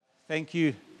Thank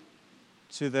you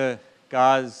to the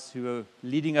guys who are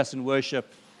leading us in worship.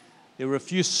 There were a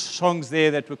few songs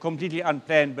there that were completely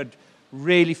unplanned, but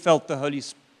really felt the Holy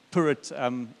Spirit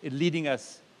leading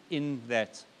us in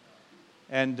that.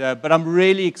 But I'm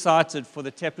really excited for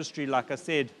the tapestry, like I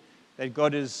said, that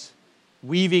God is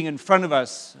weaving in front of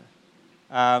us.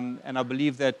 And I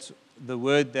believe that the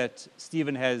word that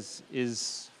Stephen has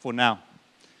is for now.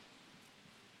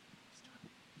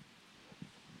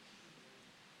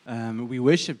 We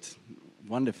worshipped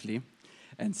wonderfully,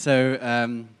 and so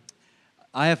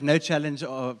I have no challenge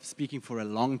of speaking for a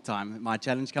long time. My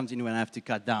challenge comes in when I have to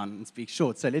cut down and speak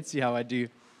short, so let's see how I do.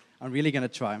 I'm really going to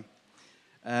try.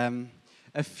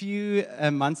 A few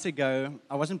months ago,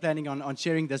 I wasn't planning on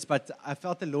sharing this, but I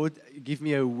felt the Lord give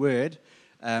me a word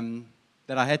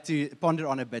that I had to ponder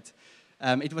on a bit.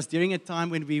 It was during a time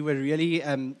when we were really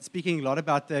speaking a lot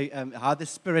about how the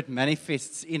Spirit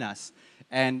manifests in us.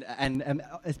 And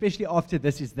especially after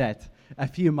this is that, a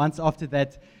few months after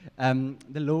that,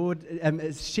 the Lord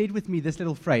shared with me this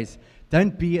little phrase,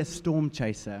 don't be a storm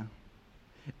chaser.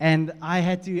 And I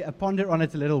had to ponder on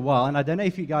it a little while, and I don't know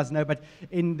if you guys know, but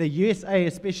in the USA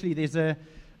especially, there's a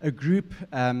group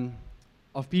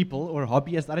of people, or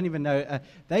hobbyists, I don't even know,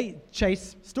 they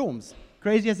chase storms.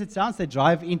 Crazy as it sounds, they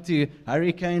drive into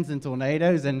hurricanes and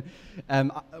tornadoes, and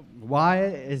why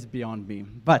is beyond me.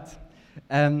 But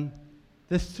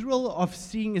the thrill of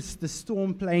seeing the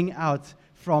storm playing out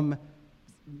from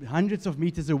hundreds of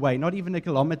meters away, not even a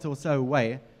kilometer or so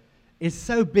away, is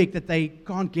so big that they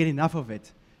can't get enough of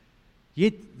it.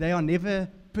 Yet they are never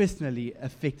personally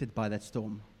affected by that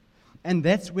storm. And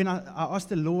that's when I asked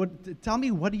the Lord, tell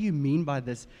me, what do you mean by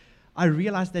this? I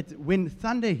realized that when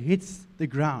thunder hits the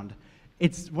ground,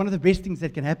 it's one of the best things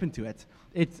that can happen to it.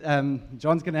 It's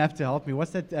John's going to have to help me.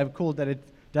 What's that called that it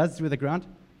does with the ground?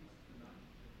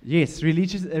 Yes,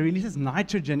 releases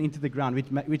nitrogen into the ground,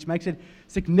 which makes it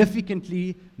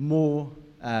significantly more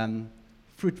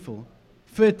fruitful.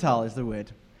 Fertile is the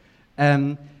word.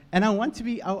 And I want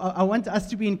us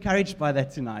to be encouraged by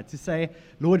that tonight, to say,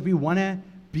 Lord, we want to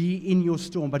be in your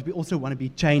storm, but we also want to be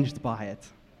changed by it.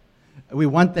 We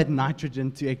want that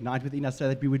nitrogen to ignite within us so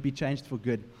that we would be changed for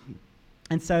good.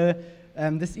 And so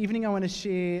this evening I want to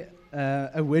share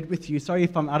a word with you. Sorry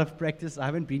if I'm out of practice. I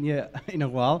haven't been here in a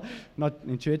while, not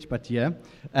in church, but here.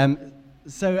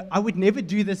 So I would never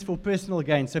do this for personal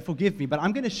gain, so forgive me, but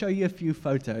I'm going to show you a few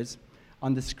photos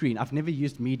on the screen. I've never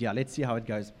used media. Let's see how it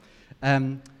goes.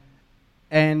 And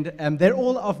they're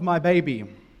all of my baby,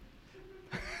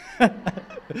 but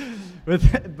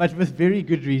with very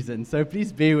good reason, so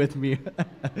please bear with me.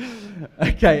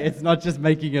 Okay, it's not just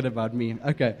making it about me.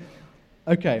 Okay.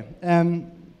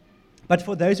 But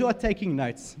for those who are taking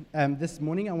notes, this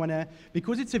morning I want to,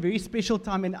 because it's a very special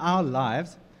time in our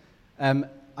lives,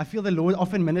 I feel the Lord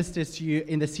often ministers to you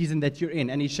in the season that you're in,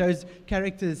 and He shows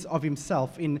characters of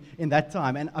Himself in that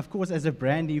time. And of course, as a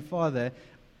brand new father,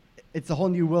 it's a whole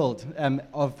new world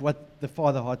of what the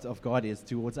father heart of God is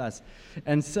towards us.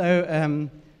 And so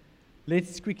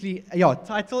let's quickly,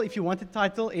 title, if you want a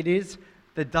title, it is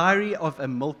The Diary of a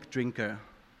Milk Drinker.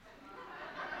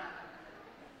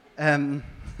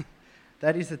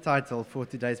 That is the title for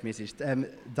today's message,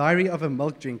 Diary of a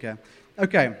Milk Drinker.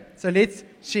 Okay, so let's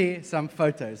share some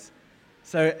photos.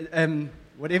 So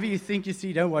whatever you think you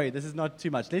see, don't worry, this is not too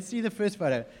much. Let's see the first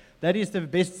photo. That is the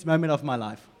best moment of my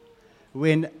life,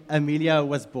 when Amelia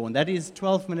was born. That is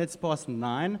 12 minutes past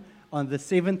 9 on the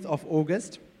 7th of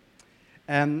August.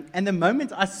 And the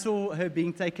moment I saw her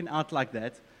being taken out like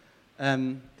that,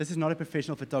 this is not a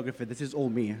professional photographer, this is all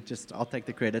me, I'll take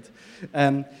the credit.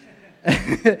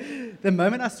 The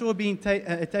moment I saw her being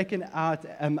taken out,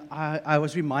 I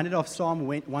was reminded of Psalm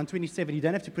 127. You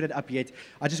don't have to put it up yet.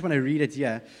 I just want to read it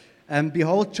here.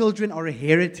 Behold, children are a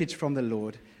heritage from the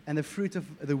Lord, and the fruit of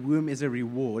the womb is a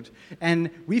reward.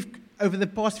 And over the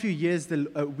past few years,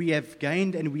 we have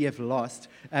gained and we have lost.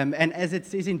 And as it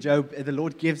says in Job, the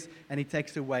Lord gives and He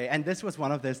takes away. And this was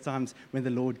one of those times when the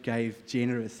Lord gave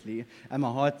generously. And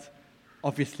my heart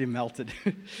obviously melted.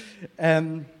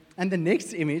 And the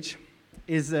next image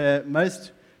is the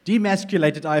most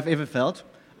demasculated I've ever felt.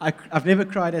 I've never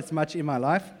cried as much in my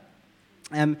life.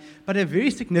 But a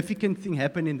very significant thing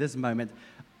happened in this moment.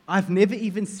 I've never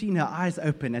even seen her eyes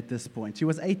open at this point. She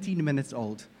was 18 minutes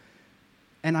old.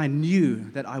 And I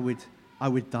knew that I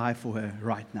would die for her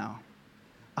right now.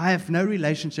 I have no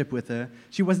relationship with her.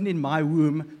 She wasn't in my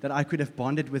womb that I could have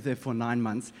bonded with her for 9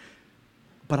 months.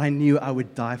 But I knew I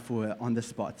would die for her on the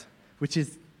spot, which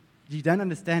is, you don't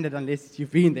understand it unless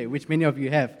you've been there, which many of you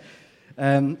have.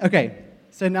 Okay,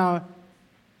 so now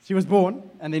she was born,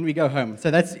 and then we go home. So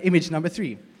that's image number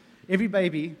 3. Every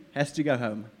baby has to go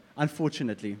home.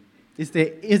 unfortunately. Is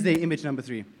there image number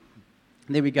 3?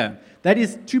 There we go. That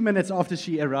is 2 minutes after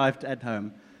she arrived at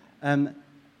home. And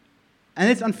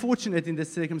it's unfortunate in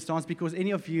this circumstance because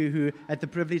any of you who had the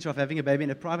privilege of having a baby in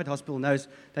a private hospital knows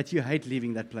that you hate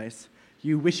leaving that place.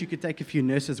 You wish you could take a few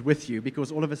nurses with you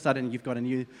because all of a sudden you've got a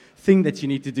new thing that you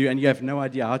need to do and you have no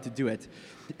idea how to do it.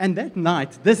 And that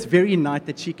night, this very night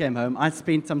that she came home, I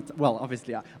spent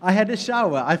obviously, I had a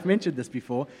shower. I've mentioned this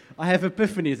before. I have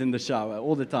epiphanies in the shower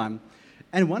all the time.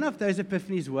 And one of those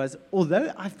epiphanies was,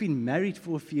 although I've been married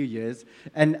for a few years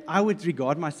and I would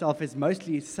regard myself as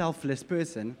mostly a selfless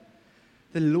person,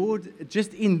 the Lord,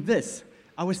 just in this,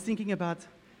 I was thinking about,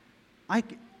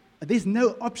 there's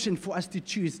no option for us to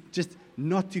choose just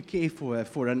not to care for her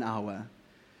for an hour.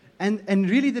 And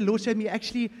really the Lord showed me,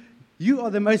 actually, you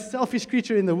are the most selfish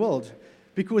creature in the world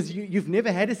because you've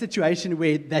never had a situation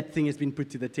where that thing has been put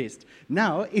to the test.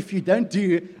 Now, if you don't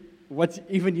do what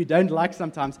even you don't like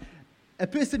sometimes, a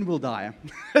person will die.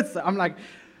 So I'm like,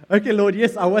 okay, Lord,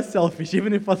 yes, I was selfish,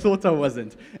 even if I thought I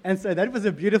wasn't. And so that was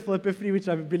a beautiful epiphany, which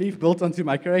I believe built onto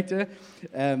my character.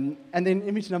 And then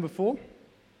image number 4.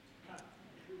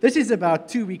 This is about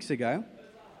 2 weeks ago,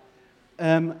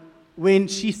 when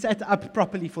she sat up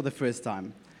properly for the first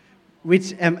time,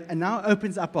 which now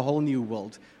opens up a whole new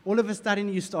world. All of a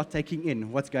sudden, you start taking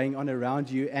in what's going on around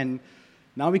you, and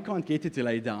now we can't get her to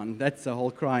lay down. That's a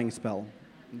whole crying spell.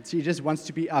 She just wants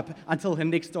to be up until her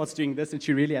neck starts doing this, and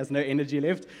she really has no energy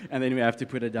left, and then we have to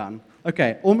put her down.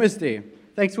 Okay, almost there.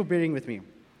 Thanks for bearing with me.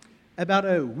 About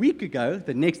a week ago,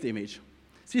 the next image,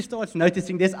 she starts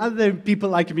noticing there's other people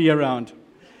like me around.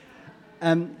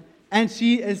 And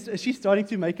she's starting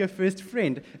to make her first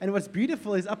friend. And what's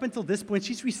beautiful is up until this point,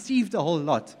 she's received a whole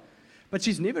lot. But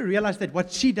she's never realized that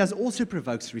what she does also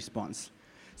provokes response.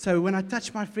 So when I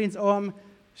touch my friend's arm,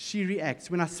 she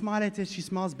reacts. When I smile at her, she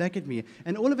smiles back at me.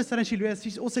 And all of a sudden, she realizes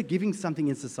she's also giving something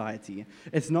in society.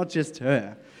 It's not just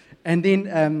her. And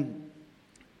then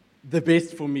the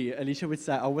best for me, Alicia would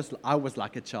say, I was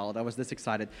like a child. I was this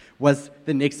excited, was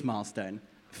the next milestone.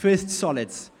 First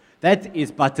solids. That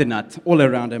is butternut all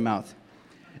around her mouth.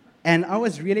 And I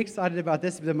was really excited about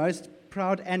this, the most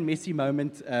proud and messy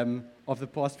moment of the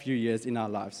past few years in our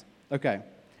lives. Okay,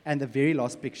 and the very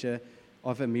last picture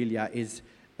of Amelia is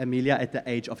Amelia at the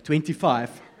age of 25.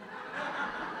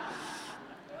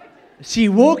 She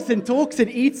walks and talks and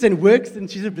eats and works,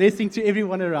 and she's a blessing to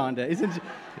everyone around her.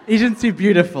 Isn't she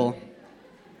beautiful?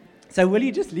 So will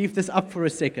you just leave this up for a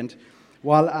second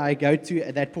while I go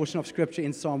to that portion of Scripture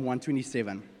in Psalm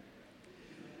 127.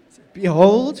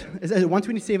 Behold,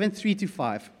 127,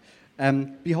 3-5.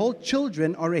 Behold,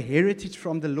 children are a heritage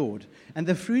from the Lord, and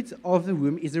the fruit of the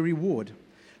womb is a reward.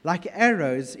 Like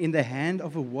arrows in the hand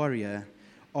of a warrior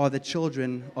are the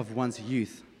children of one's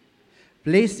youth.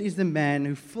 Blessed is the man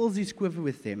who fills his quiver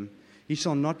with them. He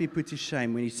shall not be put to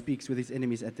shame when he speaks with his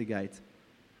enemies at the gate.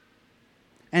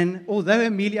 And although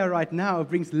Amelia right now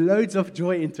brings loads of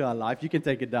joy into our life, you can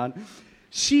take it down,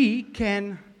 she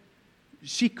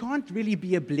can't really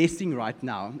be a blessing right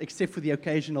now, except for the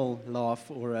occasional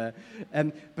laugh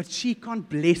but she can't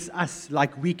bless us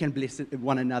like we can bless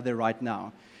one another right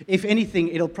now. If anything,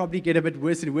 it'll probably get a bit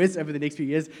worse and worse over the next few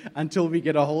years until we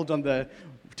get a hold on the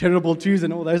terrible twos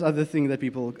and all those other things that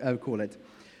people call it.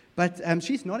 But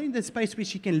she's not in the space where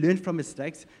she can learn from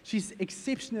mistakes. She's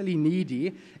exceptionally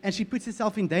needy, and she puts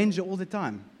herself in danger all the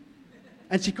time.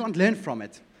 And she can't learn from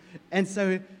it. And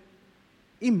so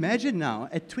imagine now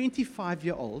a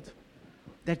 25-year-old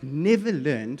that never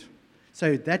learned,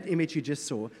 so that image you just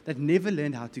saw, that never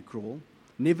learned how to crawl,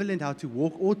 never learned how to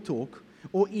walk or talk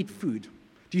or eat food.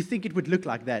 Do you think it would look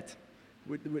like that?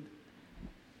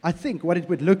 I think what it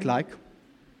would look like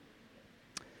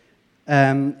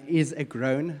is a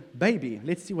grown baby.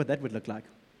 Let's see what that would look like.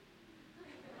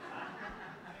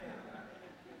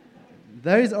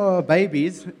 Those are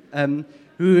babies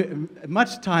who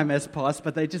much time has passed,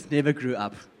 but they just never grew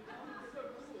up.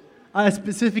 I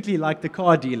specifically like the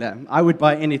car dealer. I would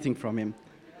buy anything from him.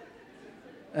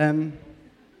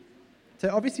 So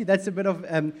obviously that's a bit of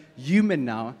human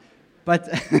now, but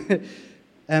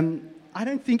I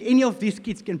don't think any of these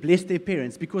kids can bless their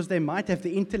parents because they might have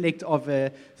the intellect of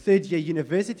a third-year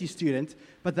university student,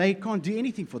 but they can't do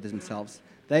anything for themselves.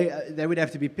 They would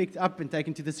have to be picked up and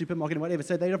taken to the supermarket and whatever,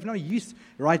 so they're of no use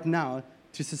right now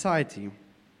to society.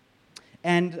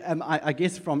 And I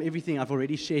guess from everything I've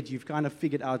already shared, you've kind of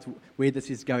figured out where this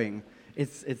is going.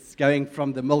 It's going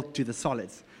from the milk to the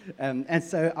solids. And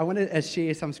so I want to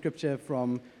share some scripture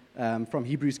from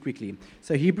Hebrews quickly.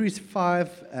 So Hebrews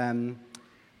 5,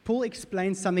 Paul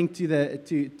explains something to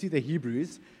the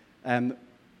Hebrews,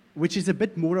 which is a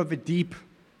bit more of a deep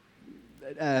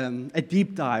a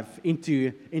deep dive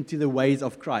into the ways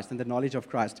of Christ and the knowledge of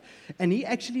Christ. And he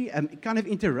actually kind of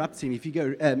interrupts him. If you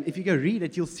go read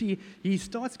it, you'll see he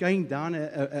starts going down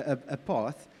a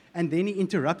path, and then he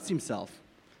interrupts himself.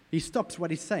 He stops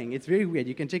what he's saying. It's very weird.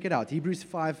 You can check it out. Hebrews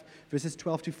 5, verses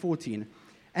 12 to 14.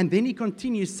 And then he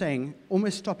continues saying,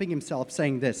 almost stopping himself,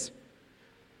 saying this: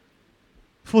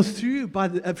 For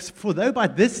though by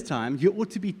this time you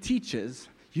ought to be teachers,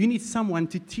 you need someone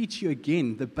to teach you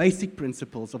again the basic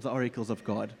principles of the oracles of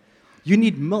God. You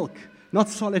need milk, not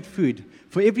solid food.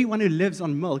 For everyone who lives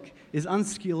on milk is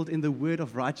unskilled in the word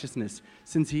of righteousness,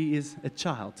 since he is a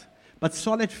child. But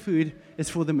solid food is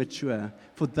for the mature,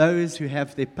 for those who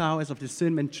have their powers of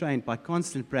discernment trained by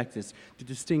constant practice to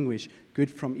distinguish good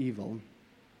from evil.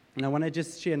 And I want to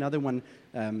just share another one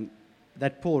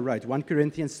that Paul wrote, 1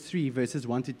 Corinthians 3, verses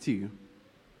 1 to 2.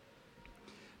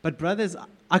 But brothers,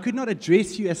 I could not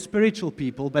address you as spiritual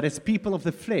people, but as people of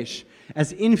the flesh,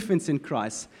 as infants in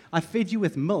Christ. I fed you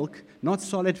with milk, not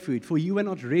solid food, for you were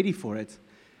not ready for it.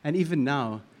 And even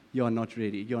now, you are not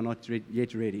ready. You are not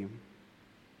yet ready.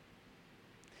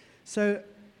 So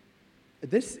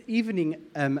this evening,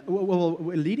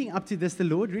 leading up to this, the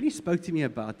Lord really spoke to me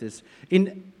about this.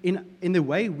 In the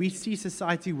way we see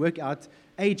society work out,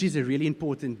 age is a really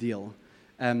important deal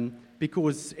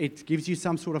because it gives you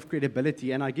some sort of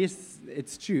credibility. And I guess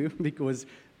it's true because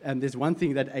there's one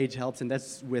thing that age helps, and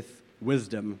that's with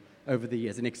wisdom over the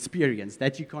years and experience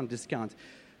that you can't discount.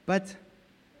 But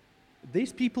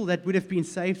there's people that would have been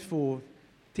saved for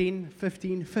 10,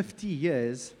 15, 50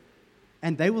 years,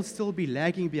 and they will still be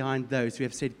lagging behind those who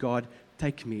have said, God,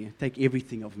 take me, take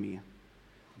everything of me.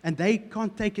 And they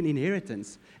can't take an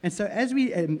inheritance. And so as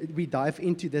we dive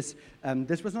into this,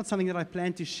 this was not something that I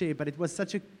planned to share, but it was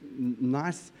such a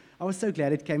nice, I was so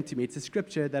glad it came to me. It's a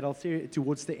scripture that I'll share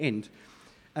towards the end.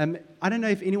 I don't know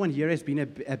if anyone here has been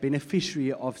a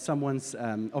beneficiary of someone's,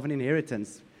 of an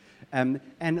inheritance. And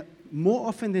more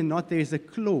often than not, there's a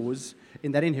clause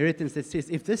in that inheritance that says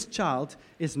if this child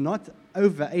is not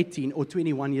over 18 or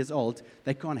 21 years old,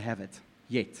 they can't have it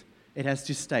yet. It has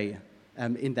to stay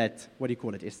in that, what do you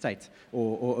call it, estate,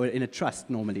 or in a trust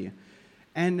normally.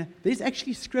 And there's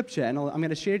actually scripture, and I'm going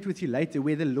to share it with you later,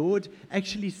 where the Lord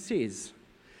actually says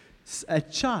a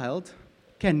child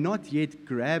cannot yet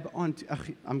grab onto...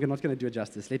 I'm not going to do it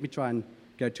justice. Let me try and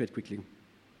go to it quickly.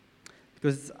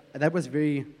 Because that was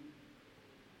very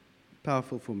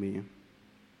powerful for me.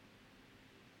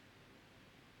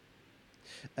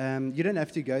 You don't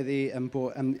have to go there.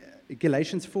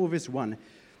 Galatians 4, verse 1.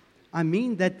 I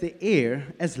mean that the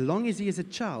heir, as long as he is a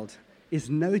child, is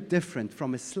no different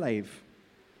from a slave,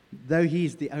 though he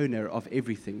is the owner of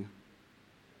everything.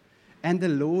 And the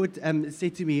Lord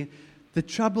said to me, the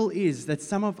trouble is that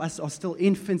some of us are still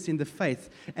infants in the faith,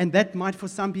 and that might for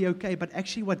some be okay, but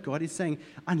actually what God is saying,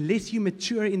 unless you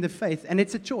mature in the faith, and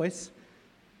it's a choice,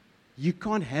 you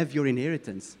can't have your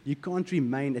inheritance. You can't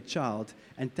remain a child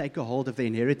and take a hold of the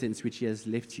inheritance which he has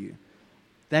left you.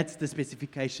 That's the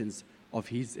specifications of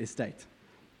his estate.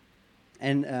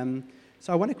 And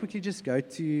so I want to quickly just go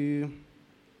through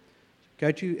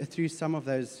some of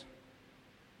those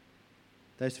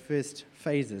first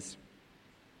phases.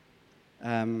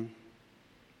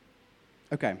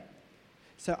 Okay.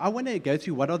 So I want to go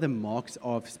through what are the marks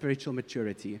of spiritual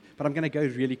maturity, but I'm going to go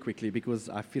really quickly because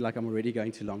I feel like I'm already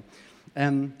going too long.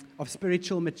 Of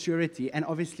spiritual maturity, and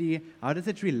obviously, how does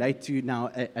it relate to now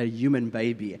a human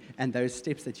baby and those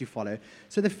steps that you follow?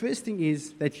 So the first thing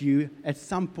is that you, at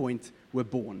some point, were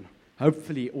born.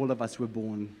 Hopefully, all of us were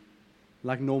born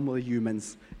like normal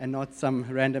humans and not some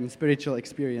random spiritual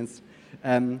experience.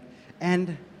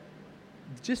 And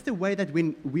just the way that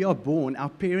when we are born, our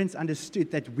parents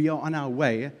understood that we are on our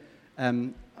way.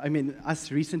 I mean,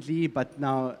 us recently, but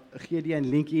now Gedia and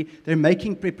Linky, they're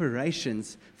making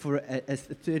preparations for a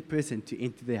third person to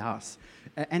enter their house.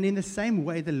 And in the same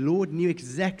way, the Lord knew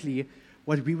exactly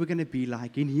what we were going to be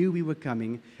like. He knew we were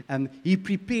coming. He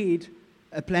prepared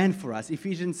a plan for us.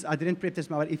 Ephesians, I didn't prep this,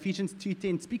 but Ephesians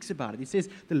 2:10 speaks about it. He says,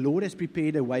 the Lord has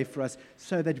prepared a way for us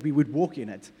so that we would walk in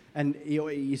it. And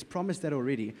He's promised that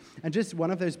already. And just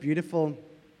one of those beautiful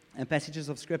passages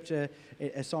of Scripture,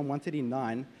 Psalm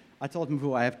 139, I told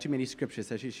Mvu I have too many scriptures,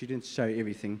 so she didn't show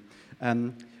everything.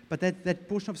 But that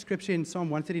portion of Scripture in Psalm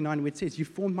 139 where it says, you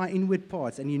formed my inward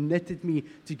parts and you knitted me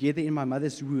together in my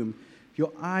mother's womb.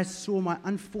 Your eyes saw my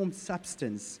unformed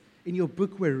substance. In your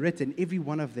book were written, every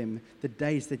one of them, the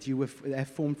days that you have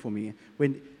formed for me,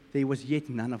 when there was yet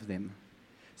none of them.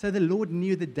 So the Lord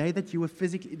knew the day that you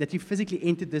physically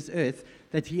entered this earth,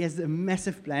 that He has a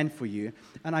massive plan for you.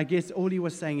 And I guess all He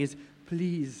was saying is,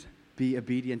 please be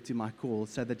obedient to my call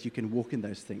so that you can walk in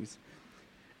those things.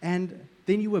 And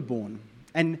then you were born.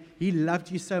 And he loved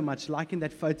you so much, like in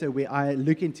that photo where I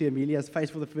look into Amelia's face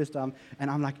for the first time, and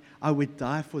I'm like, I would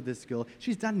die for this girl.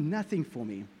 She's done nothing for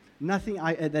me. Nothing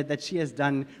that she has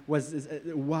done was,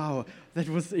 wow, that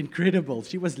was incredible.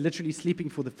 She was literally sleeping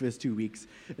for the first 2 weeks.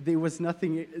 There was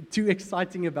nothing too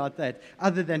exciting about that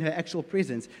other than her actual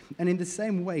presence. And in the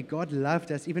same way, God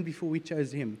loved us even before we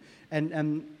chose him.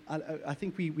 And I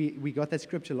think we got that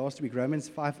scripture last week, Romans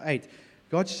 5:8.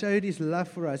 God showed his love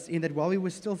for us in that while we were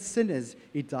still sinners,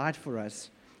 he died for us.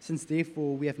 Since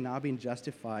therefore we have now been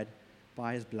justified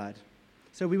by his blood.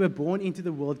 So we were born into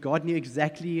the world. God knew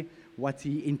exactly what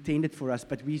he intended for us,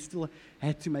 but we still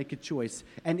had to make a choice.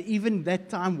 And even that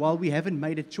time, while we haven't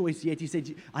made a choice yet, he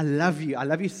said, I love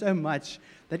you so much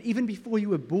that even before you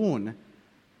were born,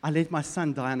 I let my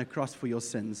son die on a cross for your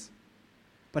sins.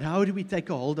 But how do we take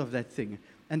a hold of that thing?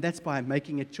 And that's by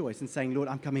making a choice and saying, Lord,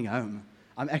 I'm coming home.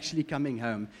 I'm actually coming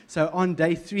home. So on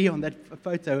day 3 on that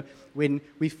photo, when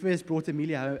we first brought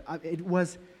Amelia home, it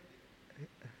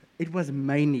was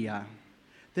mania.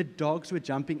 The dogs were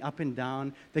jumping up and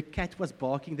down. The cat was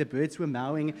barking. The birds were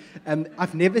mowing.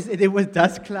 There was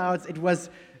dust clouds. It was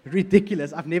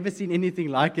ridiculous. I've never seen anything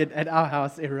like it at our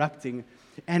house erupting.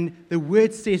 And the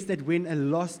word says that when a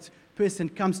lost person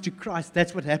comes to Christ,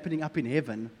 that's what's happening up in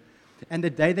heaven. And the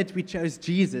day that we chose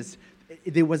Jesus,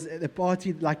 there was a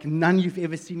party like none you've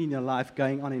ever seen in your life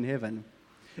going on in heaven.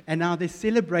 And now they're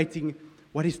celebrating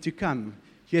what is to come.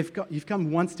 You've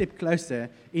come one step closer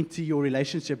into your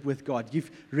relationship with God. You've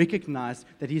recognized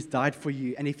that he's died for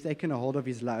you, and you've taken a hold of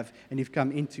his love, and you've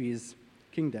come into his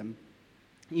kingdom.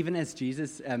 Even as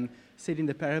Jesus said in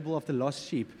the parable of the lost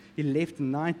sheep, he left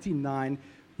 99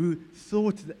 who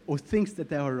thought or thinks that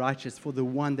they are righteous for the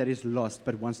one that is lost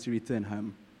but wants to return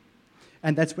home.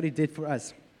 And that's what he did for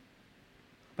us.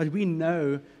 But we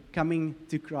know coming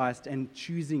to Christ and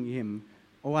choosing him,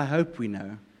 or I hope we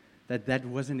know, that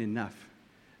wasn't enough.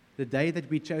 The day that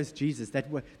we chose Jesus,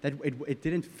 it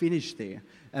didn't finish there.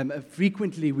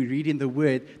 Frequently we read in the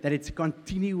Word that it's a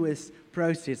continuous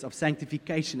process of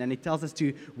sanctification, and it tells us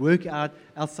to work out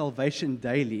our salvation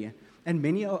daily. And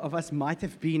many of us might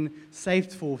have been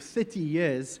saved for 30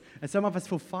 years, and some of us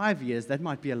for 5 years. That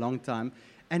might be a long time.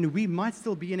 And we might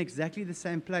still be in exactly the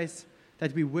same place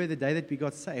that we were the day that we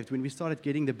got saved, when we started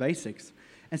getting the basics.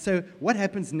 And so what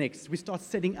happens next? We start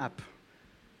setting up.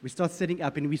 We start setting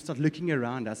up and we start looking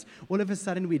around us. All of a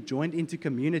sudden, we joined into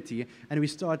community and we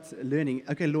start learning,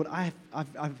 okay, Lord,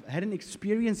 I've had an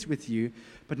experience with you,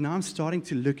 but now I'm starting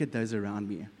to look at those around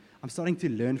me. I'm starting to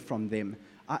learn from them.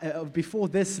 Before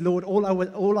this, Lord,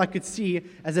 all I could see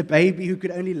as a baby who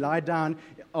could only lie down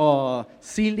are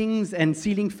ceilings and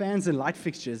ceiling fans and light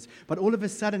fixtures. But all of a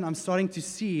sudden, I'm starting to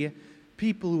see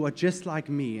people who are just like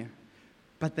me,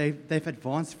 but they've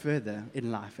advanced further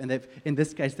in life. And in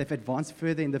this case, they've advanced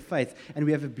further in the faith. And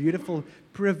we have a beautiful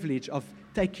privilege of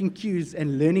taking cues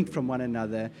and learning from one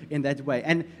another in that way.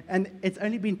 And it's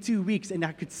only been 2 weeks, and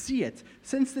I could see it.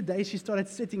 Since the day she started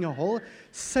sitting, a whole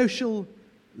social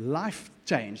life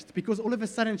changed. Because all of a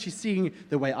sudden, she's seeing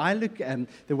the way I look,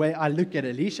 the way I look at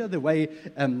Alicia, the way...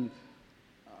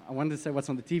 I wanted to say what's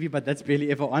on the TV, but that's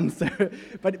barely ever on. So,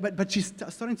 but she's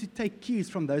starting to take cues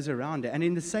from those around her. And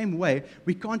in the same way,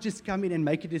 we can't just come in and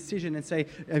make a decision and say,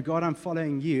 God, I'm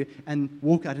following you, and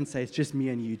walk out and say, it's just me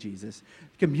and you, Jesus.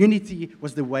 Community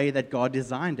was the way that God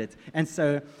designed it. And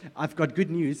so I've got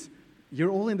good news.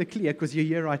 You're all in the clear because you're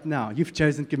here right now. You've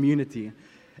chosen community.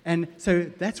 And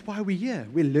so that's why we're here.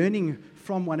 We're learning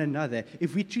from one another.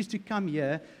 If we choose to come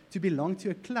here to belong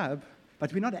to a club,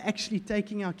 but we're not actually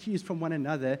taking our cues from one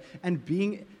another and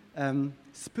being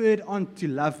spurred on to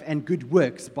love and good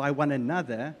works by one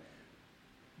another,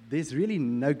 there's really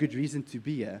no good reason to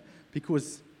be here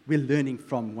because we're learning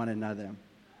from one another.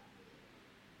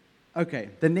 Okay,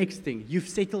 the next thing. You've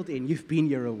settled in. You've been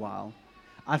here a while.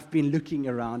 I've been looking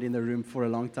around in the room for a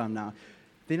long time now.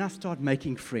 Then I start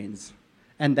making friends.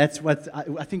 And that's what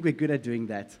I think we're good at doing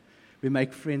that. We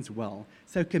make friends well.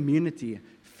 So community,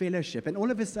 fellowship. And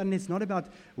all of a sudden, it's not about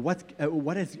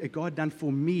what has God done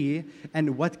for me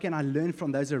and what can I learn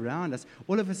from those around us.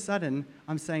 All of a sudden,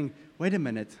 I'm saying, wait a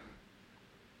minute,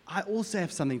 I also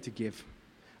have something to give.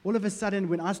 All of a sudden,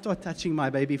 when I start touching my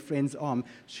baby friend's arm,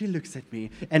 she looks at me.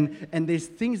 And there's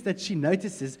things that she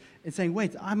notices and saying,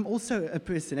 wait, I'm also a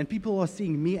person. And people are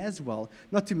seeing me as well.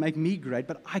 Not to make me great,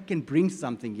 but I can bring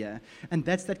something here. And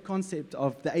that's that concept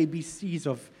of the ABCs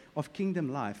of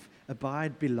kingdom life.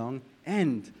 Abide, belong,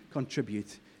 and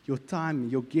contribute. Your time,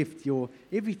 your gift, your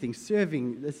everything,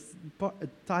 serving. This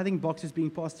tithing box is being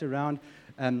passed around.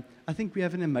 I think we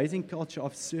have an amazing culture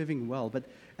of serving well,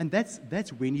 and that's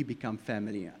when you become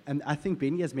family. And I think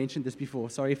Benny has mentioned this before.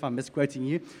 Sorry if I'm misquoting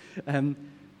you.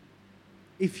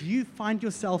 If you find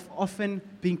yourself often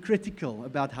being critical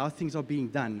about how things are being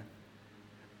done,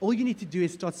 all you need to do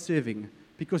is start serving,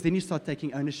 because then you start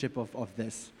taking ownership of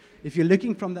this. If you're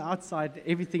looking from the outside,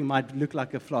 everything might look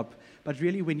like a flop. But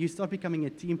really, when you start becoming a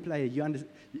team player,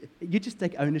 you just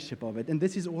take ownership of it. And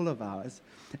this is all of ours.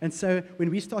 And so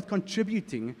when we start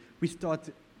contributing, we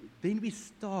start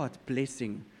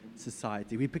blessing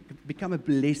society. We become a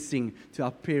blessing to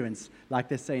our parents, like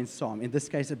they say in Psalm. In this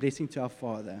case, a blessing to our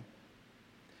Father.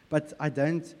 But I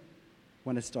don't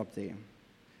want to stop there.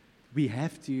 We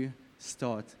have to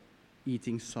start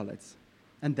eating solids.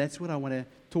 And that's what I want to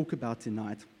talk about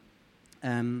tonight.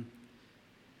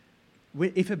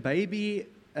 If a baby,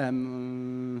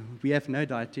 we have no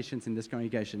dietitians in this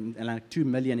congregation, and like 2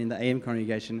 million in the AM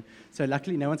congregation, so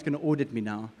luckily no one's going to audit me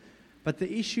now. But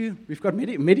the issue, we've got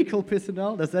medical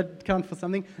personnel, does that count for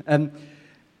something?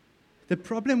 The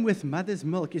problem with mother's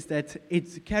milk is that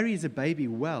it carries a baby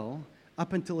well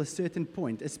up until a certain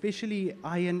point, especially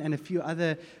iron and a few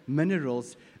other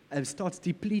minerals. Starts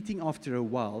depleting after a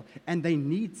while, and they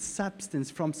need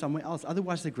substance from somewhere else.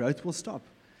 Otherwise, the growth will stop.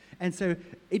 And so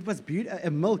it was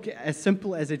a milk, as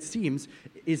simple as it seems,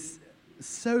 is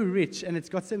so rich, and it's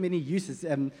got so many uses.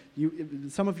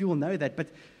 Some of you will know that,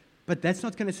 but that's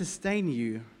not going to sustain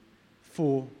you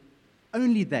for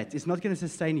only that. It's not going to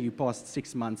sustain you past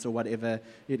 6 months or whatever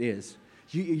it is.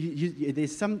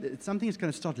 There's something that's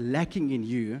going to start lacking in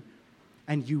you,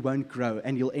 and you won't grow,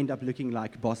 and you'll end up looking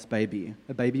like Boss Baby,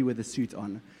 a baby with a suit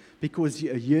on, because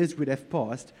years would have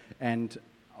passed, and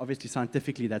obviously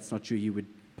scientifically that's not true. You would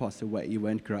pass away. You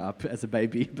won't grow up as a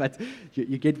baby, but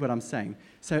you get what I'm saying.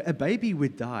 So a baby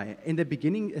would die. In the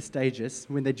beginning stages,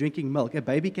 when they're drinking milk, a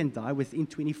baby can die within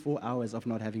 24 hours of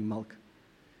not having milk,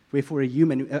 where for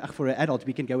for an adult,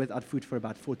 we can go without food for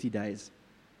about 40 days.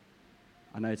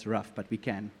 I know it's rough, but we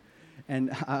can.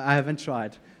 And I haven't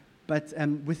tried. But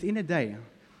within a day.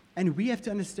 And we have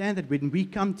to understand that when we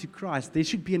come to Christ, there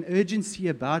should be an urgency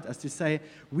about us to say,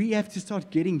 we have to start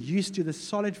getting used to the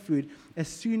solid food as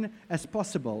soon as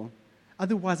possible.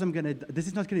 Otherwise, this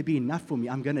is not going to be enough for me.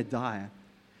 I'm going to die.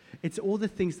 It's all the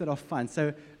things that are fun.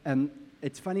 So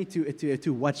it's funny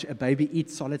to watch a baby eat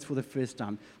solids for the first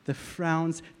time. The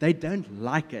frowns, they don't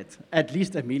like it. At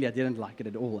least Amelia didn't like it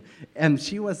at all.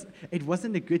 It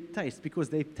wasn't a good taste because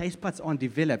their taste buds aren't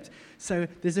developed. So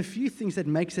there's a few things that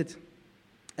makes it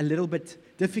a little bit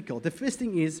difficult. The first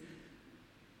thing is,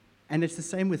 and it's the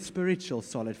same with spiritual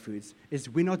solid foods, is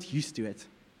we're not used to it.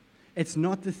 It's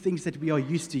not the things that we are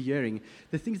used to hearing.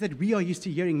 The things that we are used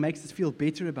to hearing makes us feel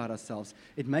better about ourselves.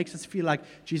 It makes us feel like,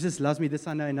 Jesus loves me, this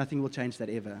I know, and nothing will change that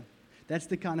ever. That's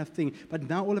the kind of thing. But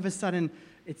now all of a sudden,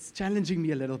 it's challenging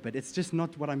me a little bit. It's just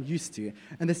not what I'm used to.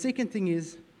 And the second thing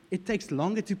is, it takes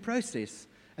longer to process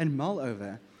and mull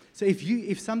over. So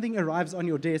if something arrives on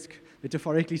your desk,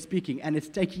 metaphorically speaking, and it's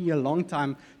taking you a long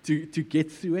time to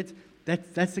get through it,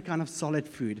 that's the kind of solid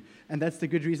food. And that's the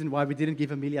good reason why we didn't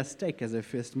give Amelia steak as her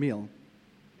first meal.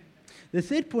 The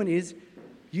third point is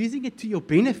using it to your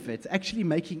benefit, actually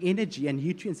making energy and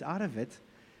nutrients out of it,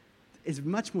 is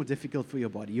much more difficult for your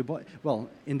body. Well,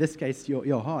 in this case,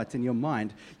 your heart and your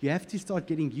mind. You have to start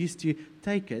getting used to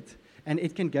take it, and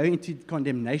it can go into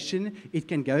condemnation. It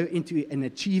can go into an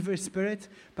achiever spirit.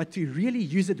 But to really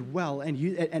use it well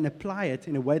and apply it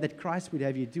in a way that Christ would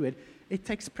have you do it, it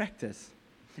takes practice.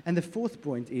 And the fourth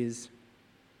point is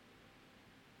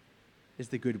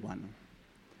the good one.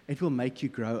 It will make you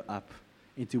grow up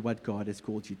into what God has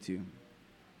called you to.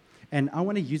 And I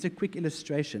want to use a quick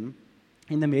illustration.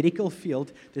 In the medical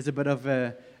field, there's a bit of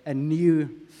a new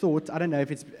thought. I don't know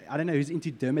who's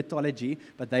into dermatology,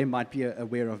 but they might be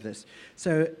aware of this.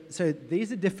 So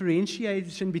there's a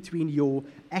differentiation between your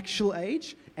actual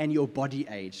age and your body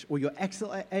age, or your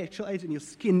actual age and your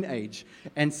skin age.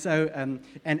 And so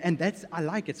and that's, I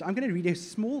like it. So I'm going to read a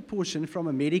small portion from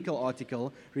a medical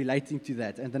article relating to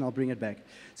that, and then I'll bring it back.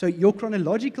 So your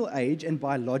chronological age and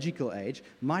biological age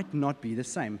might not be the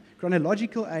same.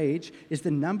 Chronological age is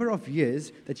the number of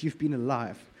years that you've been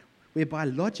alive, where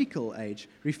biological age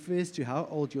refers to how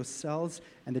old your cells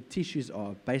and the tissues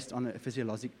are based on a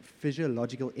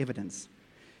physiological evidence.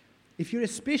 If you're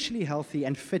especially healthy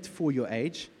and fit for your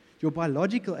age, your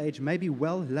biological age may be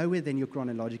well lower than your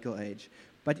chronological age.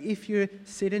 But if you're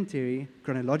sedentary,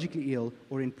 chronologically ill,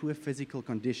 or in poor physical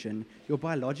condition, your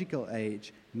biological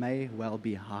age may well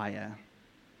be higher.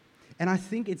 And I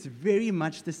think it's very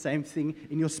much the same thing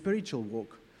in your spiritual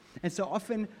walk. And so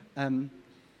often,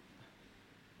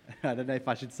 I don't know if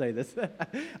I should say this.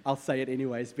 I'll say it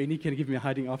anyways. Benny can give me a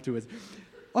hiding afterwards.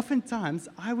 Oftentimes,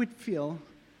 I would feel,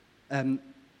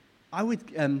 I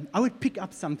would pick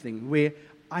up something where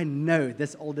I know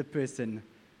this older person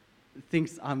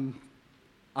thinks I'm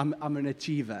an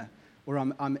achiever, or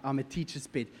I'm a teacher's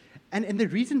pet. And the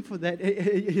reason for that,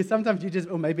 sometimes you just,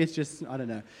 or maybe it's just, I don't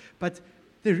know. But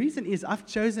the reason is I've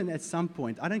chosen at some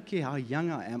point, I don't care how young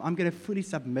I am, I'm going to fully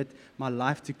submit my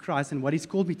life to Christ and what He's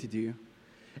called me to do.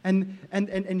 And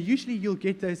usually you'll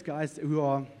get those guys who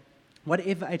are,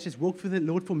 whatever age, has walked with the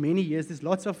Lord for many years. There's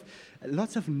lots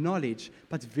of knowledge,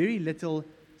 but very little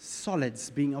solids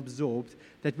being absorbed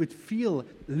that would feel,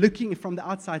 looking from the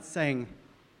outside, saying,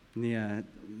 yeah,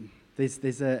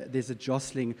 there's a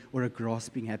jostling or a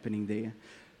grasping happening there.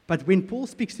 But when Paul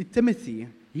speaks to Timothy,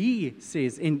 he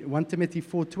says in 1 Timothy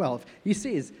 4:12, he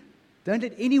says, don't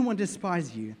let anyone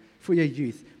despise you for your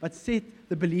youth, but set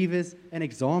the believers an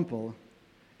example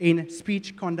in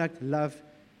speech, conduct, love,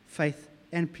 faith,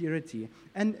 and purity.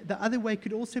 And the other way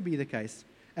could also be the case.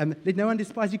 Let no one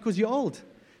despise you because you're old.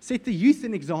 Set the youth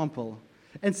an example.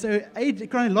 And so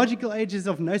chronological age is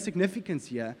of no significance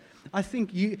here. I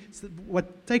think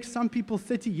what takes some people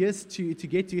 30 years to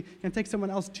get to can take someone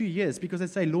else 2 years, because they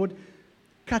say, Lord,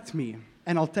 cut me,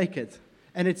 and I'll take it.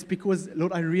 And it's because,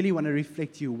 Lord, I really want to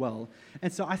reflect you well.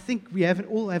 And so I think we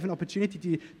all have an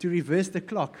opportunity to reverse the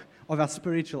clock of our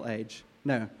spiritual age.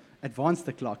 No, advance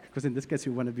the clock, because in this case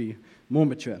we want to be more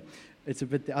mature. It's a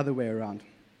bit the other way around.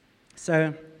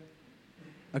 So,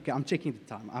 okay, I'm checking the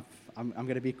time. I'm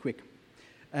going to be quick.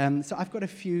 So I've got a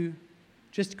few,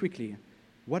 just quickly.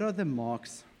 What are the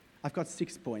marks? I've got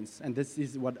 6 points, and this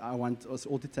is what I want us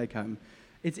all to take home.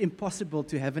 It's impossible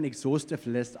to have an exhaustive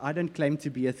list. I don't claim to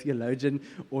be a theologian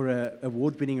or an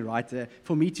award-winning writer.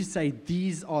 For me to say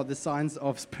these are the signs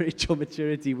of spiritual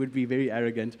maturity would be very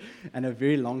arrogant and a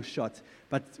very long shot.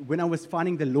 But when I was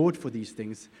finding the Lord for these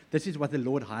things, this is what the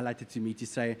Lord highlighted to me, to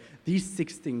say these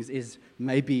 6 things is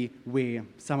maybe where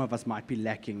some of us might be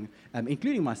lacking,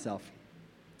 including myself.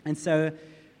 And so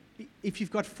if you've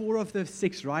got 4 of the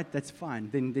 6 right, that's fine.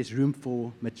 Then there's room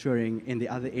for maturing in the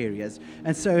other areas.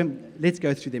 And so let's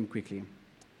go through them quickly.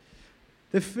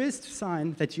 The first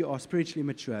sign that you are spiritually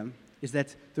mature is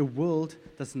that the world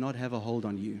does not have a hold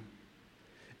on you.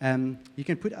 You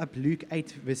can put up Luke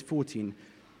 8, verse 14.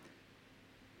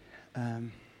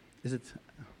 Is it?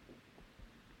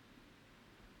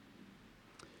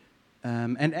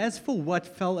 And as for what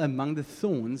fell among the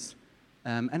thorns,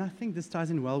 and I think this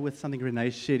ties in well with something Renee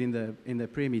shared in the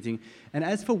prayer meeting. And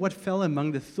as for what fell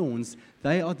among the thorns,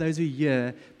 they are those who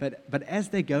hear, but as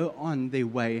they go on their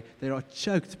way, they are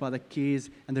choked by the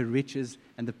cares and the riches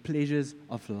and the pleasures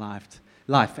of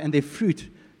life, and their fruit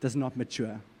does not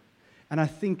mature. And I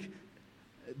think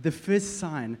the first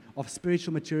sign of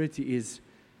spiritual maturity is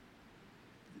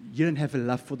you don't have a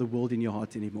love for the world in your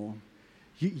heart anymore.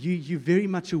 You're very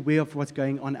much aware of what's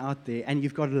going on out there, and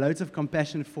you've got loads of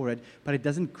compassion for it, but it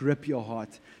doesn't grip your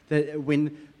heart.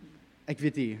 When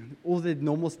all the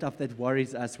normal stuff that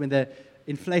worries us, when the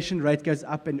inflation rate goes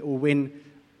up, or when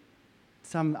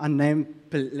some unnamed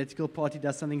political party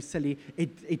does something silly,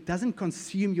 it doesn't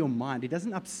consume your mind. It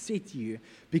doesn't upset you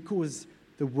because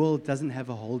the world doesn't have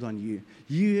a hold on you.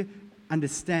 You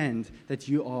understand that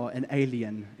you are an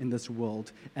alien in this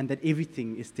world and that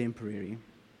everything is temporary.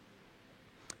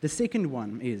 The second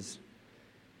one is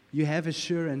you have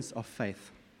assurance of faith.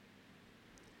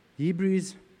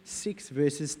 Hebrews 6,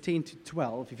 verses 10 to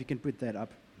 12, if you can put that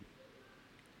up.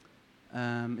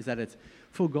 Is that it?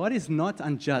 For God is not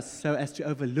unjust so as to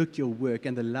overlook your work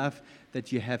and the love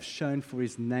that you have shown for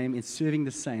His name in serving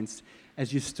the saints,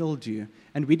 as you still do.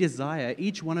 And we desire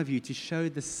each one of you to show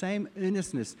the same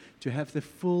earnestness, to have the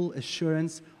full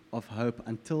assurance of hope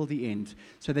until the end,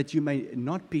 so that you may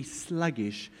not be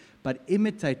sluggish, but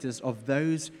imitators of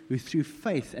those who through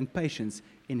faith and patience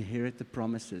inherit the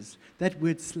promises. That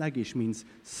word sluggish means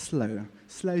slow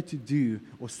to do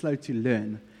or slow to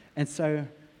learn. And so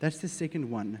that's the second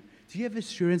one. Do you have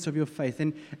assurance of your faith?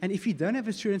 And if you don't have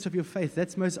assurance of your faith,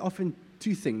 that's most often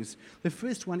 2 things. The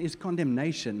first one is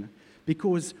condemnation,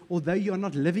 because although you are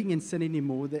not living in sin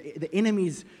anymore, the enemy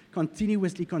is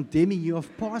continuously condemning you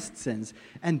of past sins,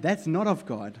 and that's not of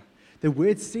God. The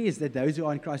word says that those who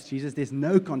are in Christ Jesus, there's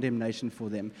no condemnation for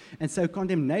them. And so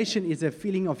condemnation is a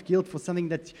feeling of guilt for something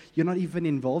that you're not even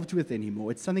involved with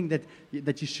anymore. It's something that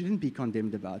you shouldn't be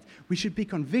condemned about. We should be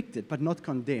convicted, but not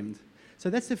condemned. So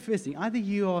that's the first thing. Either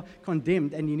you are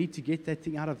condemned and you need to get that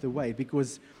thing out of the way,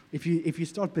 because if you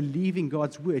start believing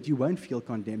God's word, you won't feel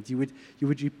condemned. You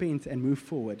would repent and move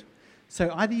forward.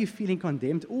 So either you're feeling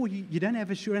condemned or you don't have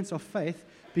assurance of faith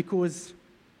because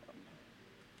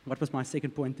What was my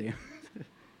second point there?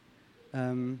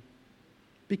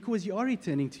 Because you are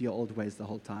returning to your old ways the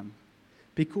whole time.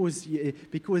 Because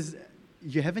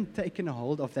you haven't taken a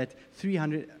hold of that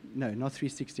 300, no, not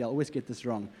 360, I always get this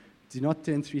wrong. Do not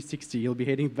turn 360, you'll be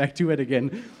heading back to it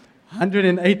again.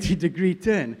 180-degree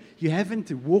turn. You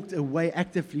haven't walked away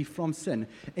actively from sin.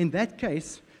 In that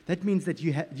case, that means that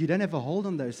you don't have a hold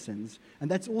on those sins,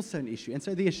 and that's also an issue. And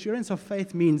so the assurance of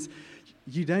faith means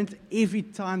you don't, every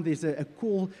time there's a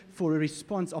call for a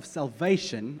response of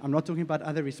salvation, I'm not talking about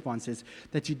other responses,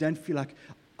 that you don't feel like,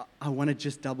 I want to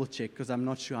just double check because I'm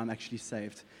not sure I'm actually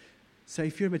saved. So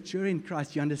if you're mature in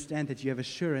Christ, you understand that you have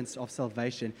assurance of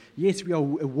salvation. Yes, we are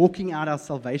walking out our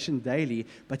salvation daily,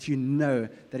 but you know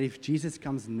that if Jesus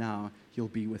comes now, you'll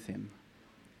be with him.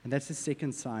 And that's the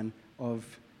second sign of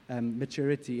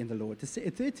maturity in the Lord. The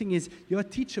third thing is you are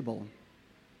teachable.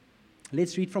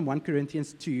 Let's read from 1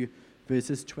 Corinthians 2,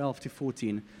 verses 12 to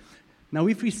 14. Now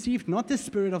we've received not the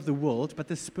spirit of the world, but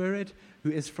the Spirit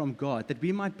who is from God, that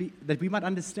we might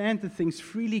understand the things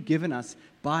freely given us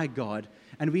by God,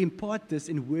 and we impart this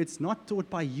in words not taught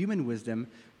by human wisdom,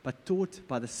 but taught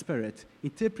by the Spirit,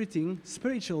 interpreting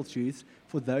spiritual truths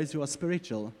for those who are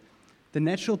spiritual. The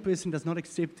natural person does not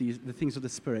accept the things of the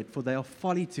Spirit, for they are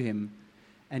folly to him,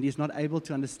 and he is not able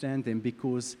to understand them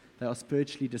because they are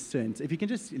spiritually discerned. If you can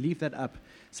just leave that up.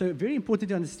 So very important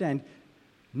to understand,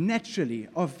 naturally,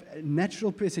 of a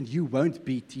natural person, you won't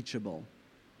be teachable.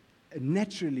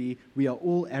 Naturally, we are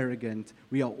all arrogant.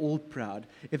 We are all proud.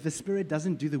 If the Spirit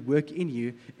doesn't do the work in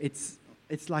you, it's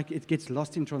like it gets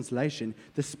lost in translation.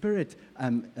 The Spirit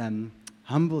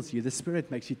humbles you. The Spirit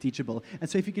makes you teachable. And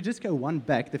so if you could just go one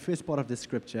back, the first part of the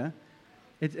scripture,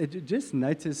 it just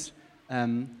notice,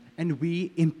 and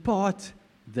we impart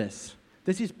this.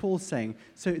 This is Paul saying.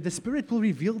 So the Spirit will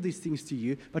reveal these things to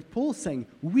you, but Paul's saying,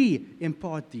 we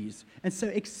impart these. And so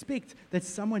expect that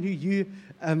someone who you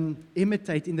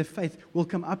imitate in the faith will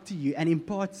come up to you and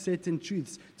impart certain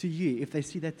truths to you if they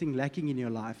see that thing lacking in your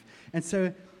life. And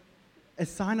so a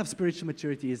sign of spiritual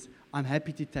maturity is, I'm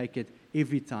happy to take it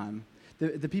every time.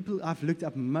 The people I've looked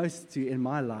up most to in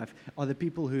my life are the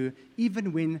people who,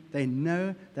 even when they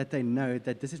know that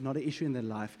this is not an issue in their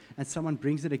life, and someone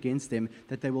brings it against them,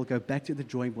 that they will go back to the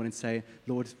drawing board and say,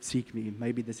 Lord, seek me.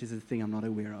 Maybe this is a thing I'm not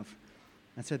aware of.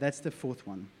 And so that's the fourth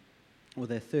one, or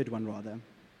the third one rather.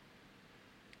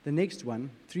 The next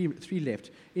one, three left,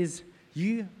 is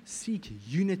you seek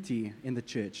unity in the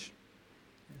church.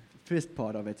 First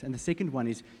part of it. And the second one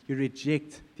is you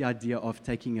reject the idea of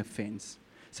taking offense.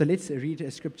 So let's read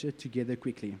a scripture together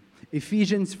quickly.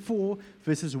 Ephesians 4,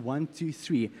 verses 1 to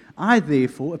 3. I,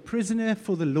 therefore, a prisoner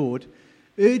for the Lord,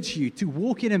 urge you to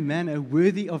walk in a manner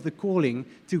worthy of the calling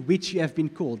to which you have been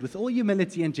called, with all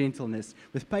humility and gentleness,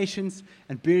 with patience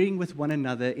and bearing with one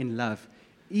another in love,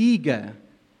 eager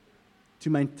to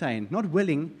maintain, not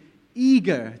willing,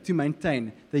 eager to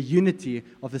maintain the unity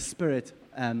of the Spirit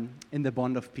in the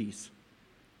bond of peace.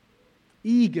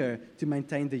 Eager to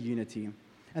maintain the unity.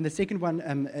 And the second one,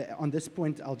 on this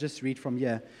point, I'll just read from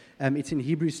here. It's in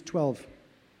Hebrews 12,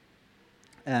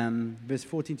 verse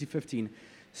 14 to 15.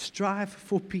 Strive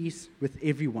for peace with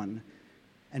everyone,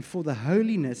 and for the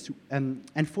holiness,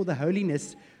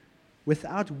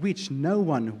 without which no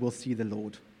one will see the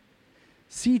Lord.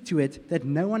 See to it that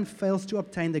no one fails to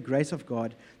obtain the grace of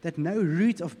God, that no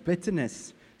root of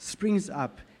bitterness springs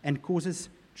up and causes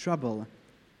trouble,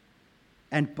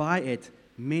 and by it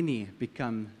many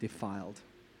become defiled.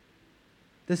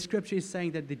 The scripture is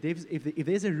saying that if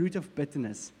there's a root of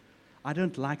bitterness, I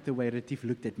don't like the way Retief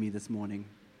looked at me this morning.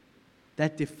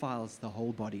 That defiles the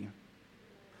whole body.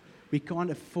 We can't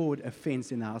afford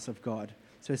offense in the house of God.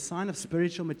 So a sign of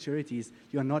spiritual maturity is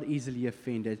you are not easily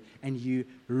offended and you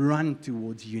run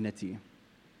towards unity.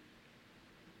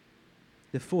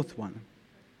 The fourth one,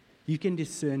 you can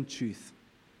discern truth.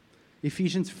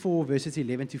 Ephesians 4, verses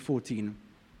 11 to 14.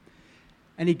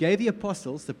 And he gave the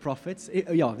apostles, the prophets,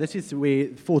 this is where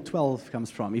 4:12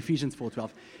 comes from, Ephesians 4:12.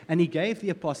 And he gave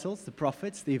the apostles, the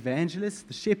prophets, the evangelists,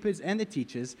 the shepherds, and the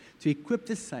teachers to equip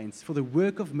the saints for the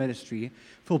work of ministry,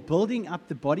 for building up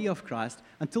the body of Christ,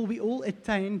 until we all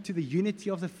attain to the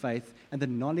unity of the faith and the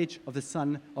knowledge of the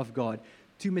Son of God,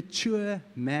 to mature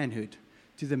manhood,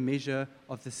 to the measure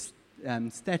of the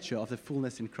stature of the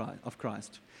fullness of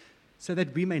Christ, so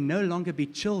that we may no longer be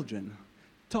children,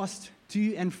 tossed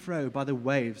to and fro by the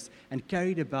waves and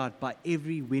carried about by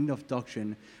every wind of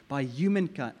doctrine, by human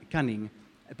cunning,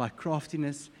 by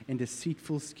craftiness and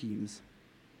deceitful schemes.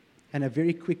 And a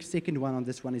very quick second one on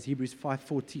this one is Hebrews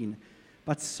 5:14.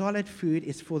 But solid food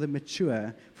is for the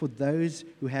mature, for those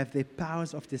who have their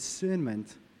powers of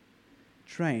discernment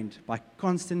trained by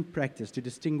constant practice to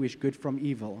distinguish good from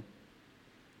evil.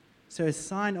 So a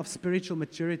sign of spiritual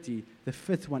maturity, the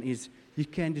fifth one, is you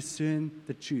can discern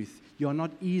the truth. You are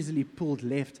not easily pulled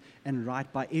left and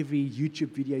right by every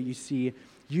YouTube video you see.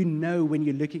 You know when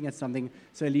you're looking at something.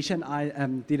 So Alicia and I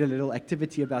did a little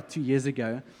activity about 2 years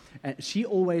ago. She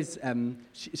always,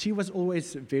 she was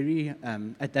always very,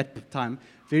 at that time,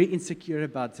 very insecure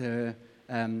about her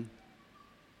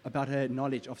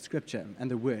knowledge of Scripture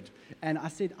and the Word. And I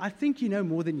said, I think you know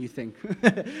more than you think.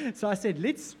 So I said,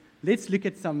 let's look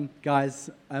at some guys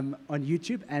on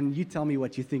YouTube, and you tell me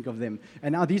what you think of them.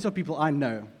 And now these are people I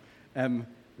know,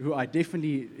 who I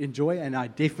definitely enjoy and I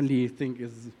definitely think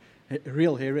is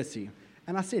real heresy.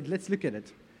 And I said, let's look at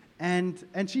it. And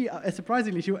she,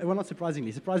 surprisingly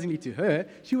to her,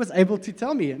 she was able to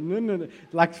tell me. No.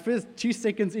 Like first 2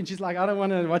 seconds in, she's like, I don't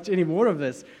want to watch any more of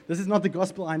this. This is not the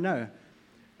gospel I know.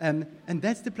 And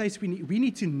that's the place we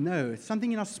need to know.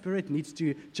 Something in our spirit needs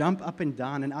to jump up and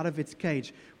down and out of its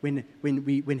cage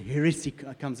when heresy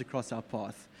comes across our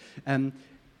path.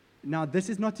 Now, this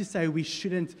is not to say we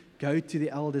shouldn't go to the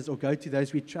elders or go to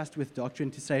those we trust with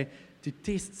doctrine to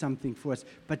test something for us,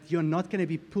 but you're not going to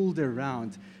be pulled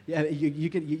around. You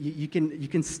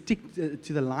can stick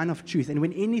to the line of truth, and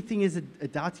when anything is a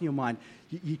doubt in your mind,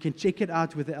 you can check it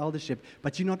out with the eldership,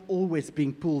 but you're not always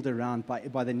being pulled around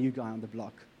by the new guy on the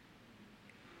block.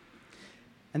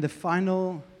 And the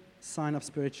final sign of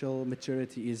spiritual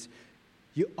maturity is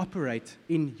you operate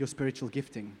in your spiritual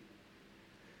gifting.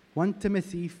 1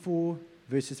 Timothy 4,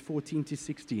 verses 14 to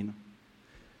 16.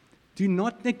 Do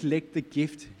not neglect the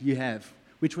gift you have,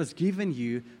 which was given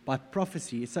you by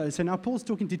prophecy. So now Paul's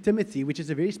talking to Timothy, which is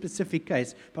a very specific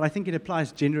case, but I think it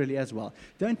applies generally as well.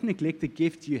 Don't neglect the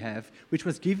gift you have, which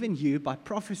was given you by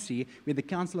prophecy when the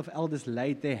council of elders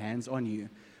laid their hands on you.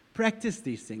 Practice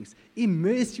these things.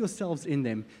 Immerse yourselves in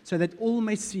them so that all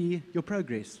may see your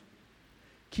progress.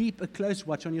 Keep a close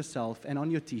watch on yourself and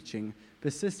on your teaching.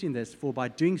 Persist in this, for by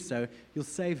doing so, you'll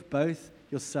save both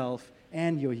yourself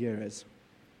and your hearers.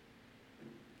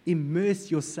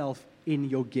 Immerse yourself in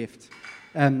your gift.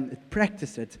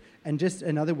 Practice it. And just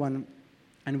another one,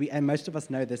 and most of us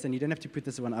know this, and you don't have to put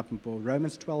this one up, Paul.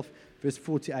 Romans 12, verse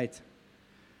 4 to 8.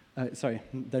 Sorry,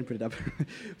 don't put it up.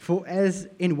 For as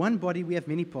in one body we have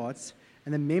many parts,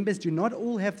 and the members do not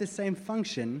all have the same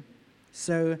function,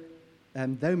 so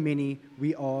though many,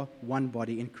 we are one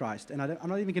body in Christ. And I'm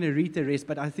not even going to read the rest,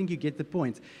 but I think you get the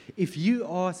point. If you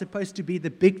are supposed to be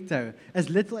the big toe, as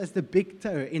little as the big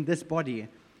toe in this body,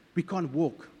 we can't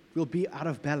walk. We'll be out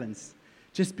of balance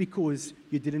just because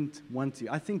you didn't want to.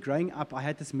 I think growing up, I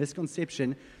had this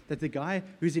misconception that the guy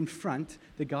who's in front,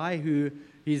 the guy who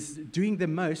is doing the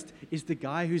most, is the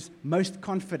guy who's most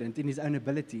confident in his own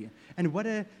ability. And what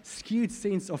a skewed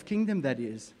sense of kingdom that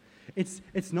is. It's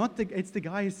the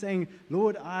guy who's saying,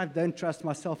 Lord, I don't trust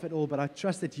myself at all, but I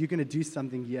trust that you're going to do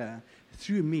something here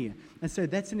through me. And so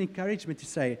that's an encouragement to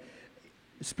say,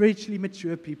 spiritually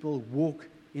mature people walk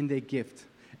in their gift.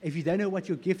 If you don't know what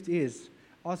your gift is,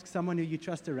 ask someone who you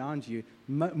trust around you.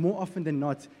 More often than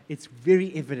not, it's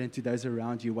very evident to those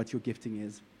around you what your gifting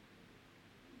is.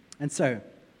 And so,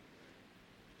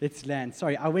 let's land.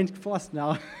 Sorry, I went fast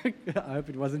now. I hope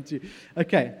it wasn't too...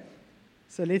 Okay,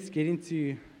 so let's get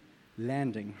into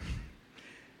landing.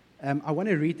 I want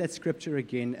to read that scripture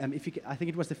again. I think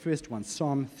it was the first one,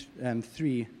 Psalm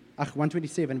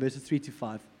 127, verses 3 to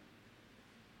 5.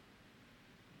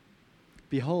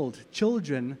 Behold,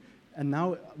 children, and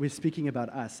now we're speaking about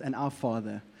us and our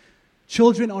Father.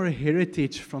 Children are a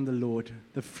heritage from the Lord,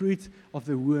 the fruit of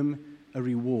the womb a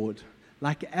reward.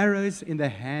 Like arrows in the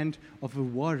hand of a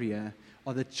warrior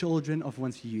are the children of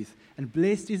one's youth. And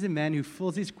blessed is the man who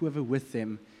fills his quiver with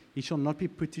them. He shall not be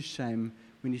put to shame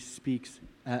when he speaks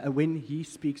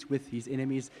with his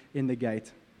enemies in the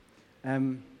gate.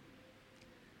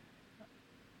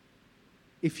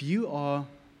 If you are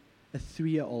a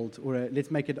 3-year-old, or let's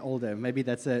make it older, maybe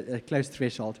that's a close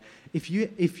threshold. If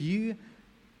you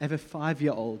have a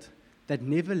 5-year-old that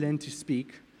never learned to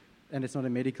speak, and it's not a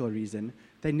medical reason,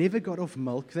 they never got off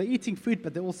milk, they're eating food,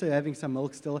 but they're also having some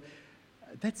milk still,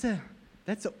 that's an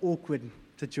awkward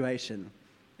situation.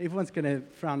 Everyone's going to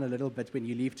frown a little bit when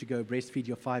you leave to go breastfeed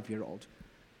your 5-year-old.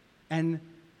 And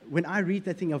when I read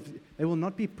that thing of, they will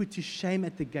not be put to shame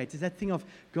at the gate, is that thing of,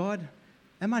 God,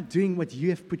 am I doing what you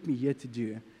have put me here to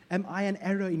do? Am I an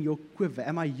arrow in your quiver?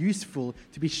 Am I useful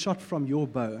to be shot from your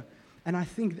bow? And I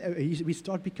think we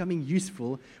start becoming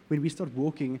useful when we start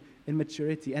walking in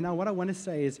maturity. And now what I want to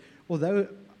say is, although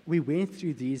we went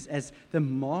through these as the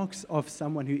marks of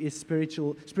someone who is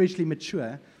spiritually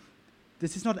mature,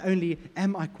 this is not only,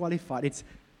 am I qualified? It's,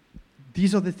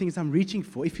 these are the things I'm reaching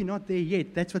for. If you're not there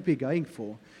yet, that's what we're going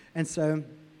for. And so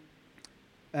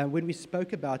when we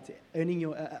spoke about getting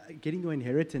your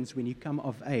inheritance when you come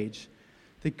of age,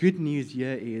 the good news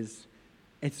here is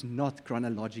it's not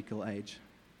chronological age.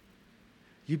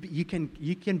 You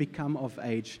can become of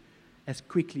age as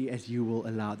quickly as you will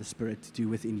allow the Spirit to do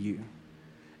within you.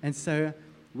 And so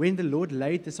when the Lord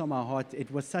laid this on my heart,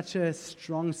 it was such a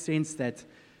strong sense that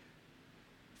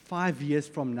 5 years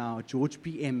from now, George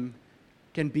PM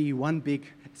can be one big,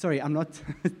 sorry, I'm not,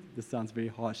 this sounds very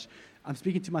harsh. I'm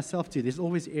speaking to myself too. There's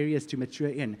always areas to mature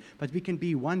in. But we can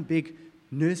be one big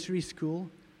nursery school,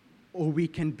 or we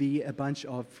can be a bunch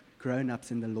of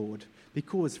grown-ups in the Lord.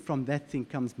 Because from that thing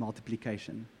comes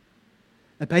multiplication.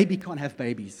 A baby can't have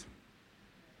babies.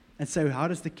 And so how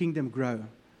does the kingdom grow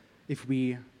if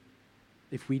we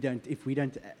don't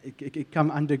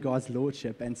come under God's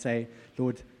lordship and say,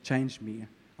 Lord, change me.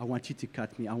 I want you to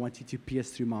cut me. I want you to pierce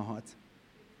through my heart.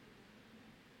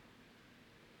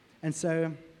 And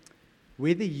so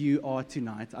whether you are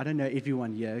tonight, I don't know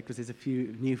everyone here because there's a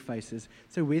few new faces.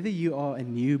 So whether you are a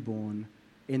newborn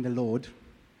in the Lord,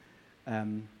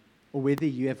 or whether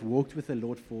you have walked with the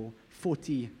Lord for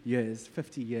 40 years,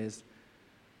 50 years,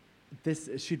 this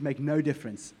should make no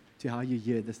difference to how you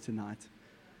hear this tonight.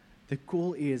 The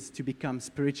call is to become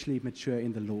spiritually mature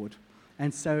in the Lord.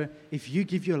 And so if you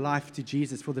give your life to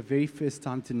Jesus for the very first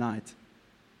time tonight,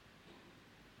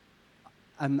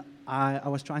 I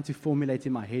was trying to formulate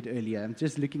in my head earlier. I'm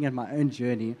just looking at my own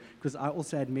journey because I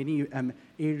also had many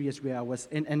areas where I was,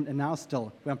 and now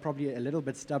still, where I'm probably a little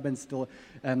bit stubborn still.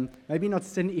 Maybe not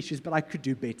sin issues, but I could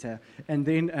do better. And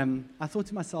then I thought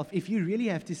to myself, if you really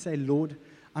have to say, Lord,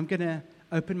 I'm going to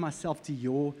open myself to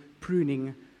your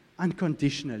pruning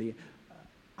unconditionally,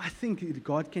 I think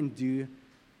God can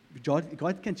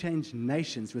change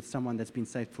nations with someone that's been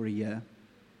saved for a year.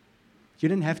 You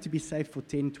don't have to be saved for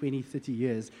 10, 20, 30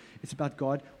 years. It's about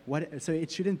God. So it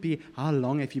shouldn't be, how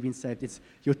long have you been saved?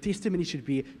 Your testimony should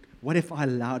be, what have I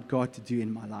allowed God to do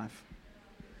in my life?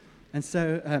 And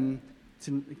so,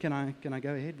 can I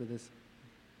go ahead with this?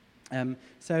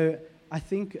 So I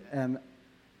think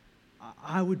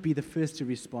I would be the first to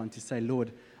respond to say,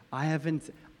 Lord, I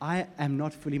am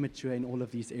not fully mature in all of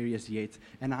these areas yet,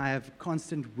 and I have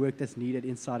constant work that's needed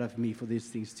inside of me for these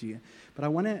things too. But I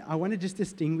want to just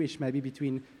distinguish maybe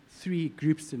between three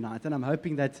groups tonight, and I'm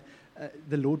hoping that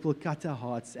the Lord will cut our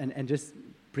hearts and just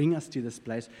bring us to this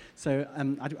place. So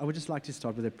I would just like to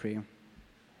start with a prayer.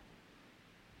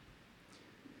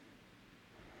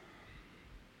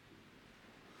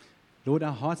 Lord,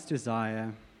 our heart's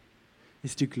desire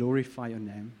is to glorify your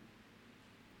name.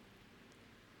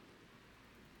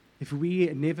 If we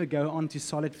never go on to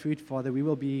solid food, Father, we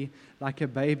will be like a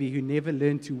baby who never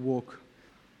learned to walk,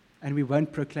 and we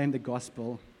won't proclaim the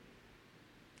gospel,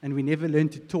 and we never learn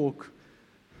to talk,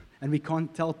 and we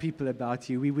can't tell people about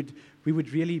you. We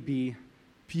would really be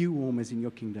pew warmers in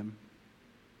your kingdom.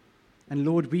 And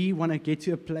Lord, we want to get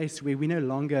to a place where we no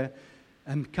longer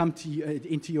come to you,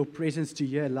 into your presence to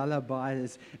hear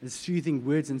lullabies, soothing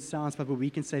words and sounds, but where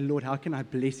we can say, Lord, how can I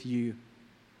bless you?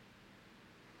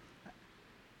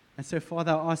 And so,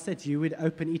 Father, I ask that you would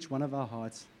open each one of our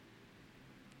hearts.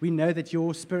 We know that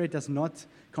your Spirit does not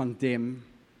condemn,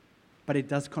 but it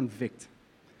does convict.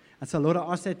 And so, Lord, I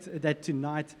ask that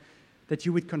tonight that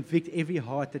you would convict every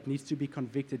heart that needs to be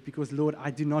convicted, because, Lord, I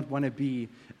do not want to be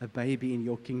a baby in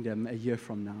your kingdom a year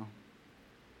from now.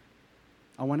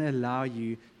 I want to allow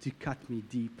you to cut me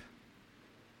deep.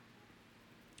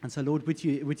 And so, Lord, would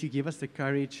you give us the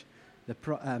courage,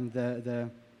 and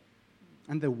the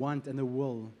want and the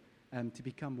will to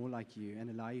become more like you and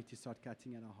allow you to start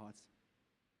cutting at our hearts.